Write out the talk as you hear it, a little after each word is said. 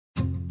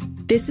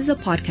This is a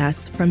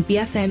podcast from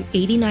BFM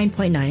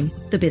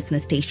 89.9, the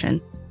business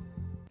station.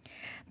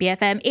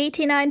 BFM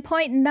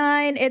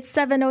 89.9, it's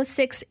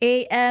 7:06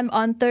 a.m.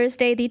 on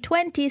Thursday, the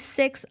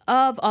 26th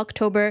of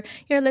October.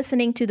 You're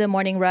listening to The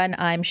Morning Run.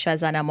 I'm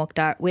Shazana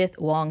Mokhtar with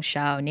Wong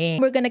Shao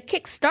Ning. We're going to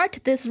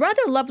kickstart this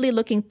rather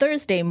lovely-looking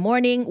Thursday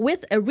morning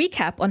with a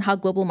recap on how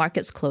global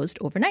markets closed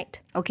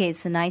overnight. Okay,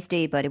 it's a nice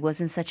day, but it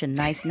wasn't such a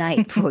nice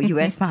night for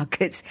U.S.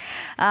 markets.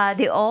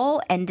 They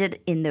all ended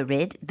in the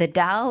red. The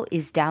Dow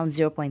is down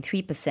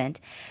 0.3%.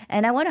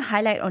 And I want to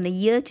highlight on a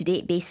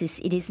year-to-date basis,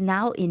 it is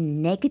now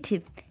in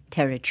negative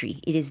territory.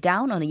 It is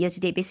down on a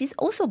year-to-date basis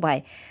also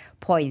by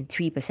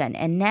 0.3%.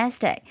 And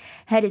NASDAQ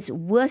had its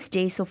worst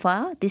day so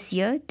far this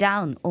year,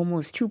 down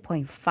almost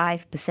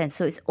 2.5%.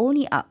 So it's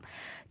only up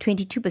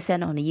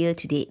 22% on a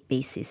year-to-date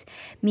basis.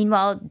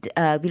 Meanwhile,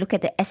 we look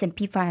at the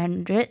S&P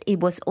 500. It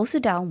was also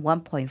down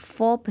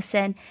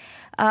 1.4%,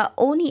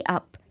 only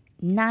up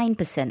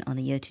 9% on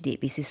a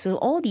year-to-date basis. So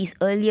all these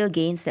earlier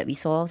gains that we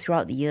saw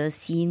throughout the year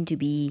seem to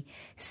be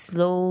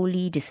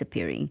slowly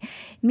disappearing.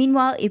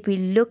 Meanwhile, if we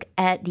look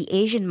at the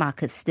Asian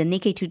markets, the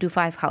Nikkei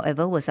 225,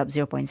 however, was up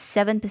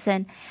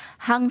 0.7%.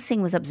 Hang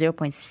Seng was up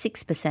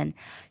 0.6%.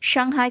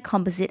 Shanghai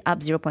Composite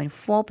up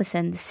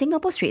 0.4%.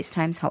 Singapore Straits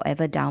Times,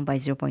 however, down by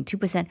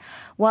 0.2%,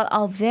 while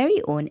our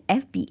very own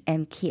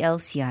FBM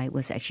KLCI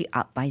was actually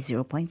up by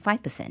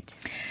 0.5%.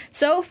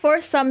 So for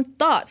some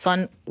thoughts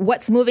on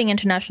what's moving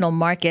international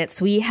markets,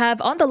 we have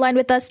on the line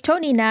with us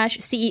Tony Nash,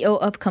 CEO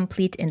of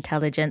Complete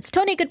Intelligence.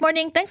 Tony, good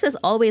morning. Thanks as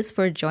always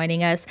for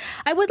joining us.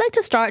 I would like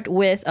to start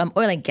with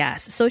oil and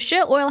gas. So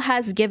shale oil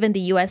has given the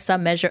U.S.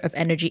 some measure of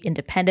energy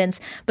independence,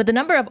 but the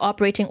number of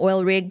operating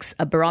oil rigs,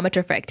 a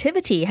barometer for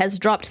activity, has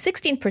dropped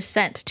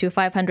 16% to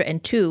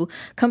 502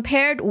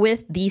 compared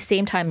with the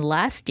same time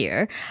last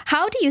year.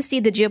 How do you see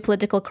the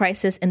geopolitical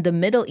crisis in the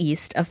Middle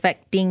East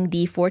affecting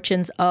the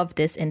fortunes of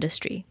this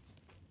industry?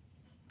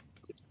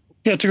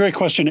 Yeah, it's a great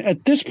question.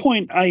 At this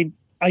point, I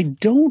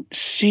don't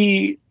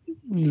see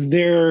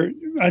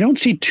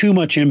too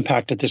much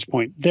impact at this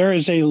point. There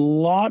is a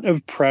lot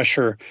of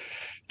pressure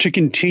to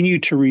continue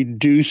to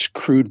reduce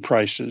crude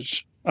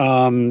prices.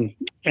 And,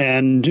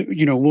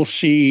 we'll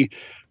see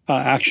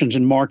actions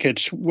in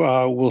markets.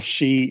 We'll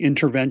see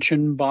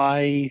intervention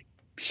by,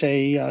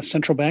 say,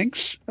 central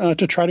banks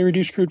to try to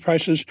reduce crude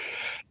prices.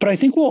 But I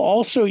think we'll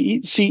also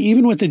see,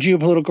 even with the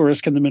geopolitical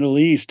risk in the Middle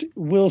East,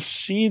 we'll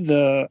see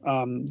the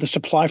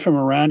supply from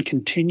Iran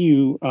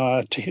continue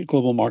to hit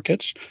global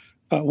markets.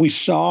 We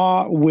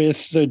saw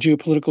with the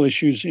geopolitical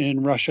issues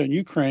in Russia and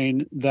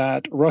Ukraine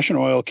that Russian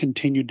oil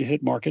continued to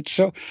hit markets.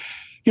 So,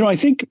 I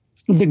think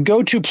the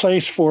go-to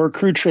place for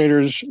crude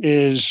traders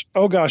is,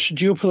 oh gosh,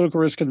 geopolitical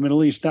risk in the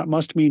Middle East. That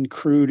must mean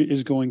crude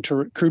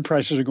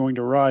prices are going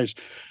to rise.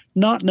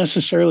 Not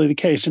necessarily the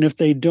case. And if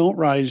they don't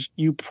rise,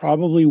 you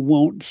probably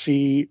won't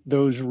see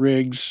those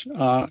rigs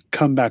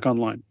come back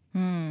online.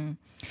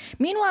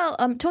 Meanwhile,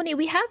 Tony,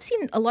 we have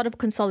seen a lot of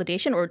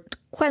consolidation or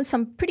quite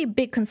some pretty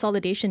big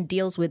consolidation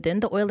deals within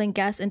the oil and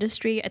gas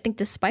industry, I think,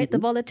 despite the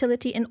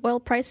volatility in oil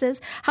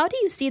prices. How do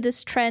you see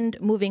this trend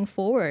moving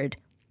forward?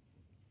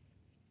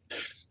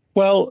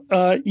 Well,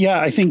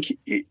 I think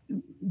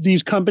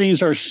these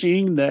companies are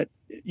seeing that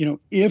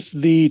if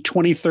the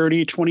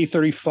 2030,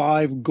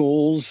 2035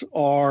 goals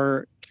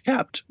are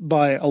kept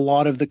by a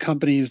lot of the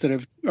companies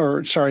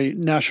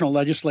national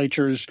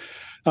legislatures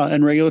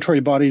and regulatory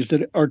bodies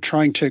that are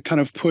trying to kind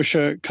of push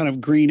a kind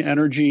of green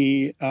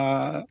energy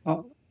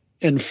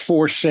and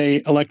force,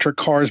 say, electric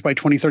cars by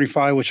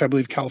 2035, which I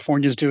believe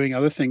California is doing,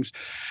 other things,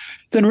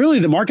 then really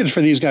the markets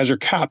for these guys are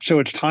capped. So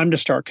it's time to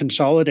start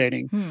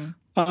consolidating.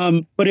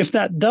 But if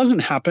that doesn't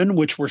happen,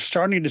 which we're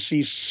starting to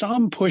see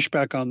some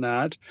pushback on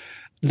that,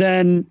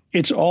 then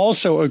it's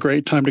also a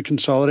great time to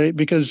consolidate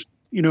because,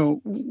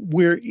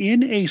 we're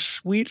in a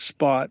sweet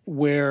spot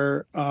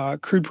where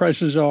crude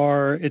prices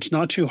are, it's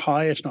not too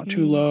high, it's not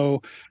too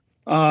low.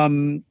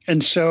 And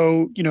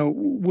so,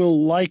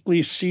 we'll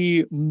likely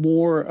see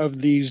more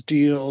of these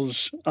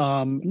deals,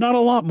 not a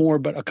lot more,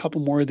 but a couple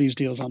more of these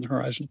deals on the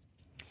horizon.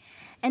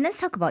 And let's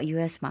talk about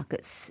U.S.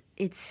 markets.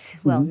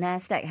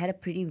 NASDAQ had a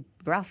pretty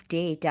rough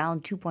day,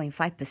 down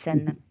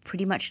 2.5%,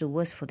 pretty much the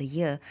worst for the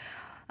year.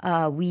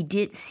 We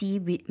did see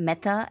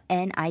Meta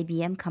and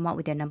IBM come out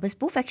with their numbers,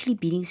 both actually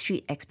beating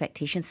street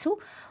expectations. So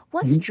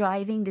what's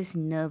driving this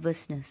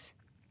nervousness?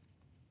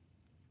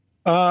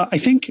 I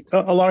think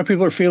a lot of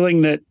people are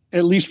feeling that,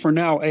 at least for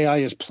now, AI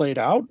is played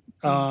out.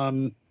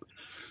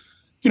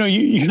 You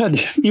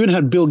even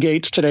had Bill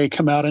Gates today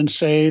come out and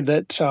say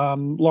that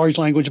large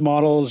language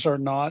models are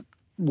not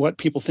what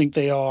people think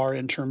they are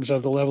in terms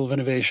of the level of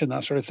innovation,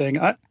 that sort of thing.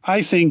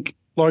 I think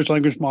large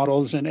language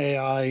models and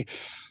AI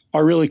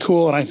are really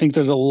cool, and I think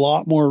there's a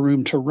lot more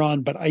room to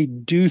run, but I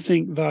do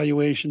think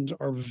valuations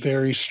are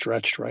very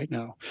stretched right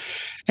now.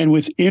 And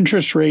with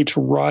interest rates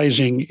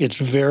rising, it's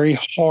very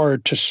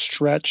hard to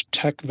stretch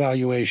tech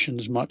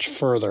valuations much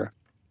further.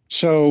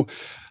 So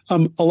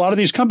a lot of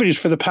these companies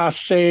for the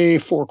past, say,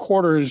 4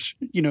 quarters,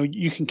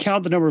 you can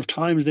count the number of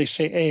times they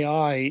say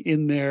AI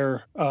in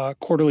their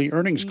quarterly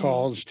earnings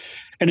calls,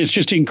 and it's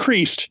just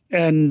increased.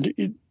 And,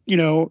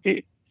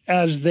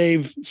 as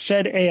they've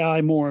said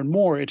AI more and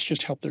more, it's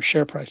just helped their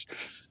share price.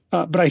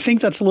 But I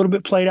think that's a little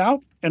bit played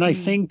out. And I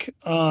think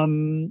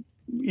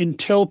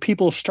until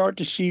people start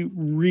to see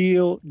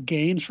real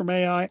gains from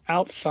AI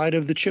outside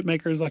of the chip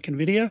makers like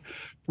NVIDIA,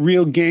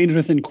 real gains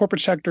within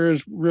corporate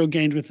sectors, real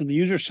gains within the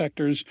user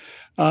sectors,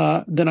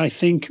 then I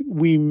think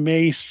we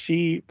may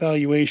see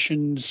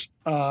valuations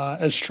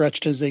as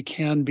stretched as they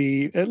can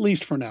be, at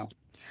least for now.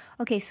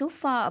 Okay, so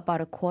far about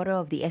a quarter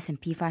of the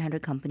S&P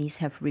 500 companies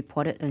have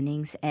reported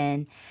earnings,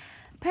 and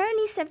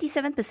apparently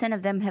 77%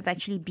 of them have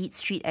actually beat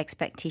street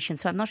expectations.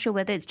 So I'm not sure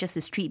whether it's just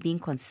the street being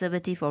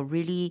conservative or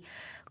really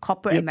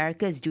corporate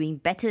America is doing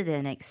better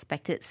than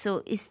expected.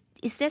 So is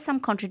there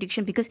some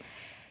contradiction? Because,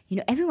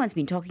 everyone's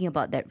been talking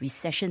about that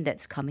recession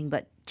that's coming,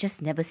 but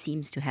just never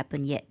seems to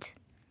happen yet.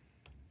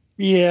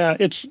 Yeah,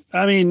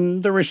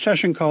 the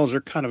recession calls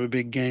are kind of a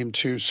big game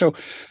too. So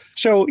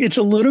it's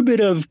a little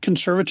bit of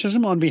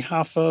conservatism on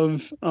behalf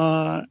of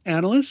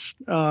analysts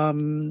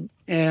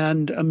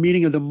and a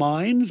meeting of the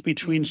minds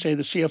between, say,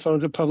 the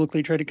CFOs of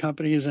publicly traded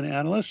companies and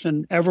analysts,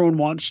 and everyone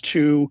wants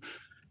to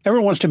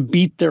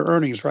beat their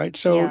earnings, right?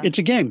 So It's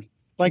a game,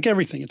 like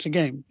everything. It's a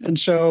game, and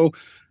so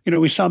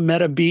we saw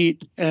Meta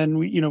beat, and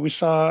we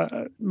saw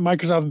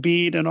Microsoft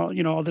beat, and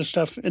all this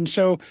stuff, and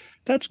so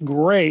that's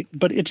great,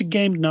 but it's a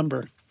game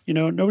number.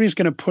 Nobody's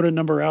going to put a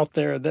number out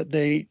there that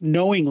they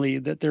knowingly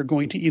that they're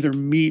going to either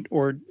meet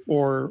or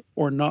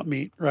not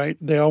meet, right?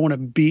 They all want to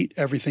beat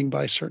everything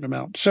by a certain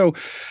amount. So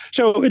it's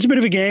a bit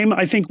of a game.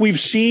 I think we've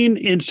seen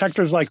in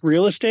sectors like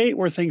real estate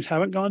where things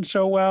haven't gone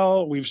so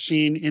well. We've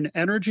seen in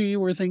energy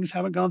where things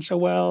haven't gone so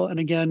well. And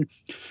again,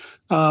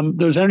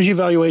 those energy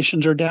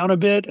valuations are down a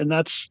bit, and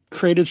that's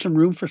created some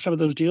room for some of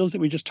those deals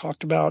that we just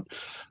talked about.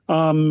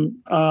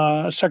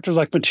 Sectors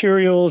like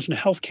materials and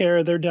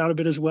healthcare, they're down a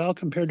bit as well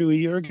compared to a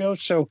year ago.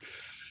 So,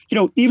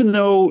 even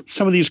though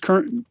some of these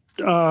current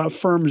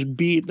firms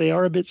beat, they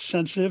are a bit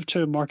sensitive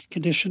to market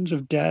conditions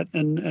of debt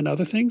and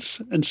other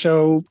things. And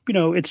so,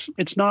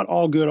 it's not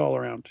all good all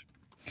around.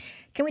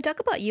 Can we talk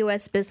about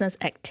U.S. business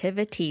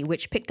activity,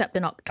 which picked up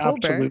in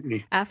October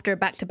after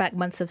back-to-back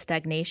months of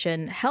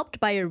stagnation, helped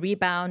by a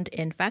rebound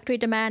in factory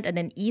demand and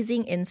an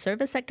easing in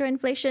service sector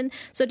inflation?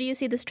 So do you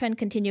see this trend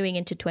continuing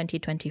into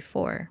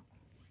 2024?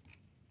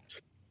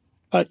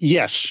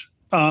 Yes.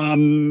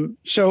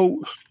 So,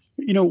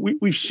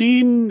 we've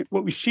seen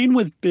what we've seen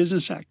with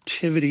business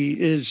activity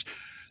is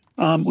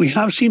we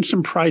have seen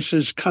some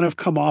prices kind of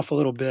come off a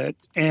little bit.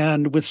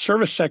 And with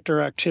service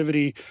sector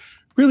activity,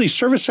 really,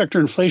 service sector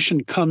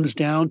inflation comes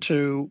down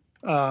to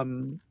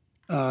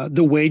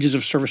the wages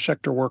of service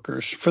sector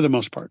workers for the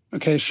most part.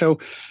 Okay, so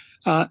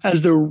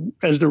as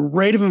the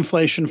rate of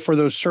inflation for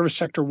those service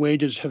sector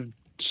wages have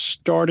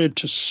started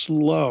to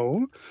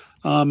slow,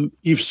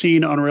 you've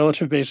seen on a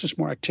relative basis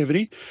more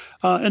activity,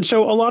 and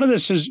so a lot of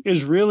this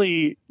is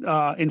really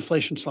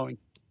inflation slowing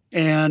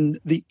and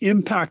the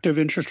impact of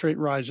interest rate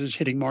rises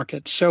hitting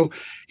markets. So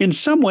in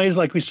some ways,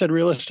 like we said,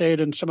 real estate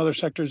and some other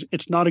sectors,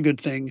 it's not a good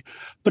thing.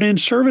 But in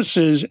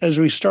services,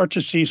 as we start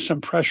to see some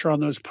pressure on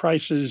those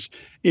prices,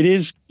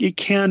 it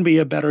can be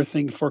a better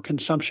thing for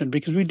consumption,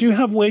 because we do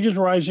have wages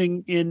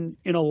rising in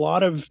a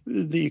lot of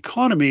the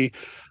economy,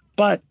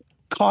 but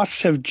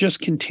costs have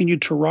just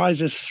continued to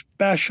rise,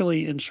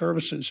 especially in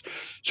services.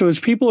 So as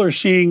people are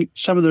seeing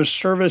some of those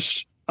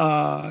service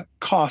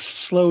costs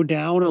slow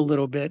down a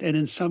little bit, and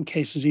in some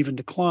cases even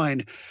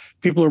decline,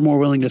 people are more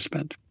willing to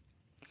spend.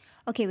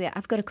 Okay, wait,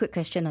 I've got a quick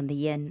question on the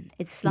yen.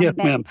 It's slumped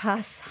back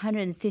past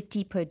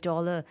 150 per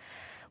dollar,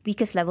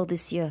 weakest level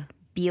this year.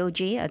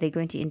 BOJ, are they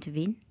going to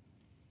intervene?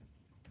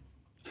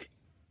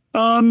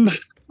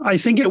 I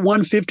think at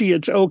 150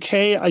 it's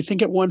okay. I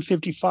think at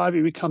 155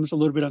 it becomes a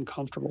little bit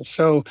uncomfortable.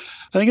 So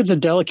I think it's a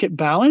delicate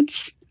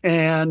balance,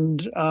 and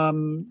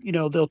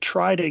they'll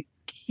try to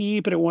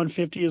keep it at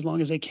 150 as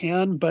long as they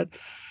can, but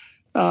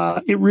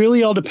it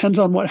really all depends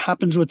on what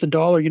happens with the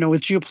dollar.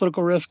 With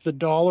geopolitical risk, the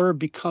dollar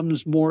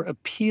becomes more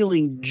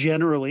appealing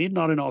generally,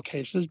 not in all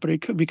cases, but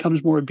it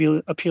becomes more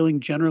appealing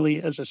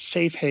generally as a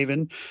safe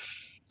haven.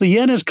 The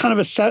yen is kind of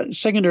a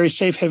secondary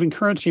safe haven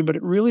currency, but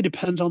it really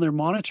depends on their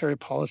monetary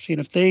policy. And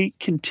if they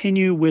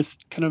continue with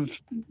kind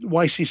of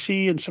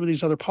YCC and some of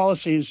these other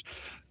policies,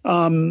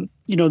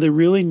 they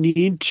really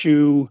need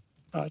to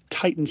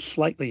tighten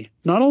slightly,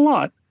 not a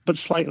lot, but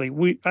slightly.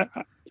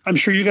 I'm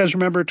sure you guys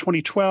remember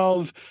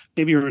 2012.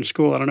 Maybe you were in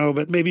school, I don't know,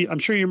 but I'm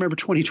sure you remember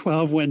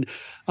 2012 when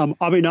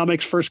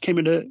Abenomics first came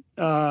into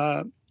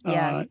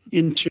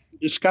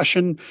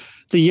discussion.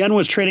 The yen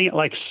was trading at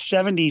like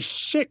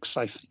 76,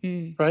 I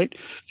think, right?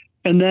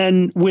 And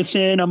then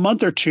within a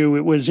month or two,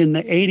 it was in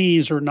the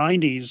 80s or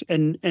 90s,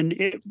 and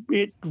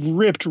it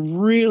ripped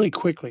really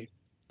quickly.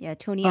 Yeah,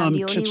 Tony, I'm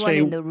the only one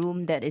in the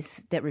room that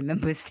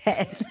remembers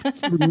that.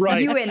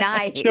 Right. You and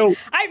I. So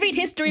I read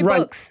history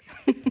books.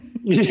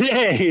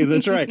 Yay,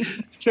 that's right.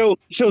 So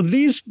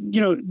these,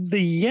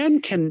 the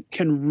yen can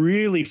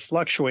really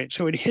fluctuate.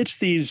 So it hits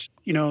these,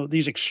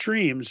 these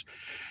extremes.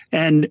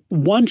 And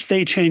once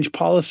they change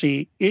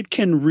policy, it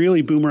can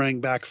really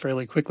boomerang back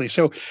fairly quickly.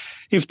 So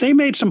if they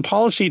made some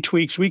policy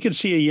tweaks, we could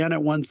see a yen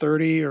at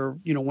 130 or,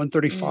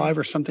 135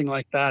 or something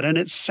like that. And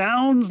it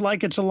sounds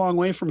like it's a long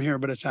way from here,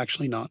 but it's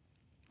actually not.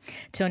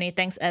 Tony,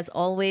 thanks as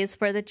always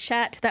for the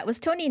chat. That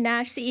was Tony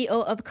Nash, CEO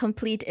of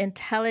Complete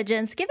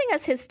Intelligence, giving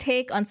us his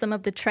take on some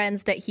of the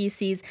trends that he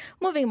sees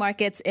moving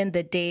markets in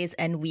the days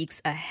and weeks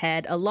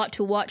ahead. A lot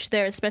to watch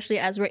there, especially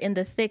as we're in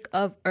the thick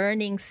of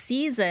earnings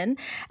season.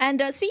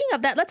 And speaking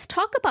of that, let's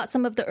talk about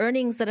some of the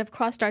earnings that have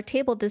crossed our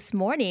table this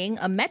morning.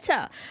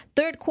 Meta,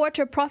 third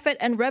quarter profit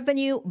and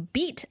revenue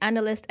beat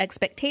analyst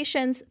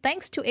expectations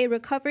thanks to a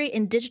recovery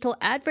in digital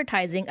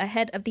advertising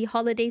ahead of the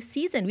holiday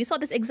season. We saw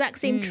this exact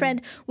same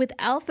trend with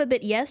Alphabet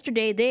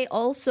yesterday. They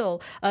also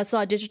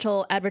saw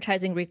digital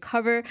advertising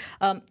recover.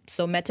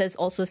 So Meta is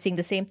also seeing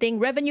the same thing.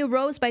 Revenue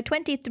rose by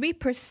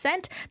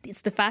 23%.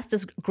 It's the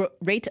fastest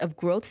rate of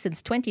growth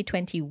since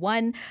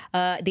 2021.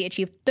 They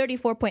achieved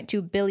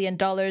 $34.2 billion,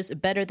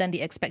 better than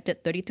the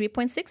expected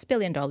 $33.6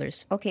 billion.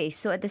 Okay,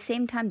 so at the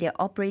same time, their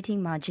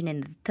operating margin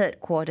in the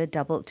third quarter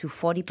doubled to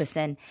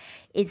 40%.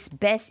 It's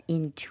best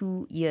in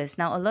 2 years.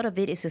 Now, a lot of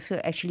it is also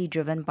actually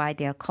driven by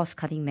their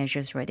cost-cutting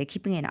measures, right? They're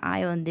keeping an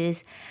eye on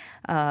this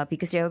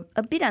because they're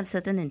a bit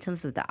uncertain in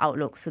terms of the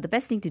outlook. So the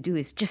best thing to do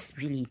is just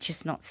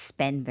not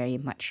spend very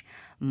much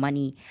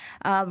money.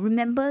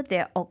 Remember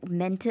their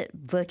augmented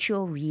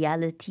virtual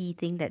reality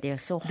thing that they're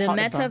so hot about?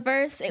 The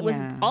metaverse, it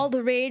was all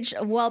the rage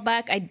a while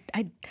back.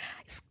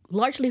 It's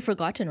largely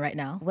forgotten right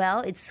now. Well,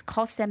 it's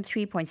cost them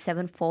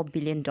 $3.74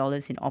 billion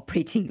in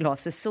operating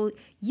losses. So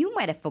you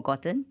might have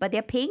forgotten, but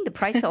they're paying the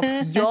price of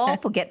your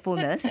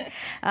forgetfulness.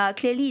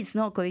 Clearly, it's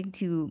not going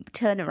to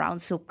turn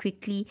around so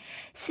quickly.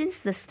 Since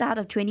the start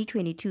of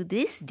 2022,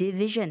 this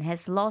division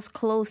has lost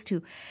close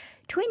to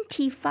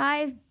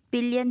 $25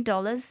 billion,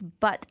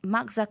 but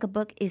Mark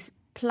Zuckerberg is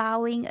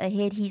plowing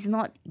ahead. He's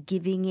not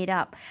giving it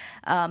up.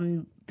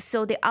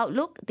 So the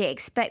outlook, they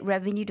expect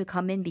revenue to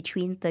come in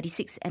between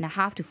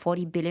 36.5 to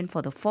 40 billion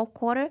for the fourth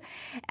quarter.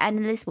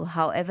 Analysts will,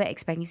 however,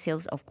 expecting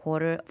sales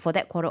for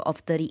that quarter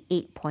of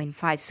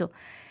 38.5. So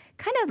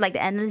kind of like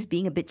the analysts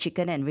being a bit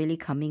chicken and really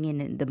coming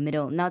in the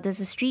middle. Now, does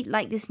the street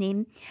like this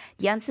name?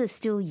 The answer is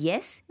still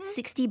yes.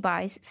 60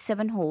 buys,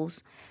 7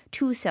 holds,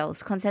 2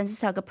 sells.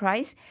 Consensus target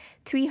price,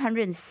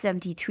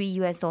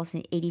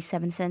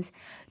 $373.87.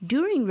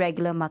 During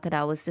regular market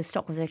hours, the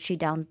stock was actually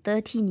down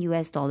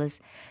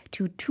 $13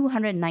 to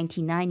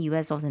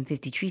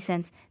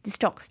 $299.53. The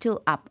stock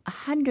still up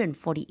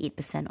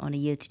 148% on a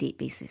year-to-date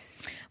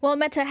basis. Well,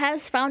 Meta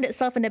has found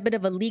itself in a bit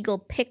of a legal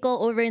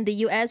pickle over in the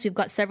US. We've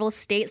got several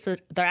states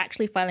that are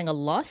actually filing a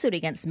lawsuit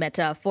against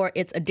Meta for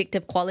its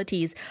addictive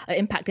qualities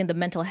impacting the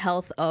mental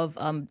health of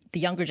the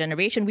younger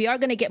generation. We are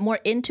going to get more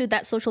into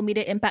that social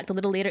media impact a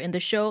little later in the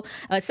show.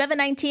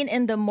 7:19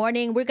 in the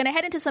morning. We're going to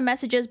head into some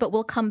messages, but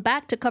we'll come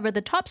back to cover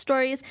the top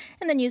stories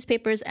in the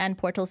newspapers and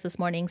portals this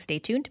morning. Stay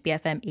tuned.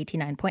 BFM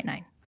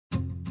 89.9.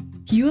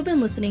 You have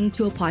been listening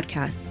to a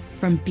podcast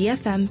from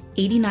BFM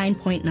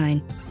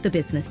 89.9, the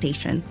business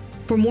station.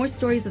 For more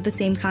stories of the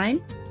same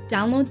kind,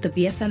 download the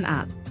BFM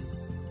app.